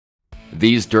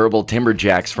These durable timber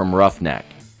jacks from Roughneck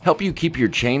help you keep your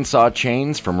chainsaw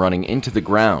chains from running into the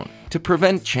ground to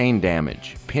prevent chain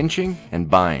damage, pinching, and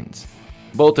binds.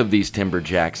 Both of these timber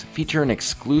jacks feature an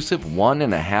exclusive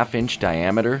 1.5-inch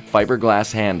diameter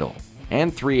fiberglass handle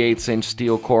and 3/8-inch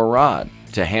steel core rod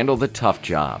to handle the tough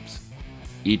jobs.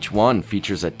 Each one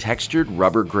features a textured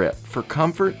rubber grip for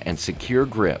comfort and secure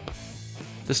grip.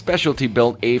 The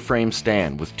specialty-built A-frame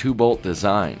stand with 2-bolt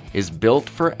design is built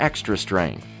for extra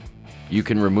strength. You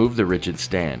can remove the rigid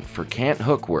stand for cant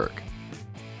hook work.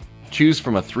 Choose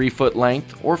from a 3-foot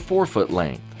length or 4-foot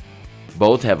length.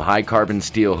 Both have high carbon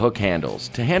steel hook handles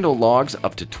to handle logs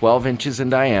up to 12 inches in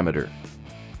diameter.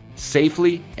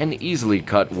 Safely and easily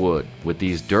cut wood with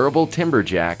these durable timber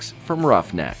jacks from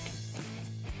Roughneck.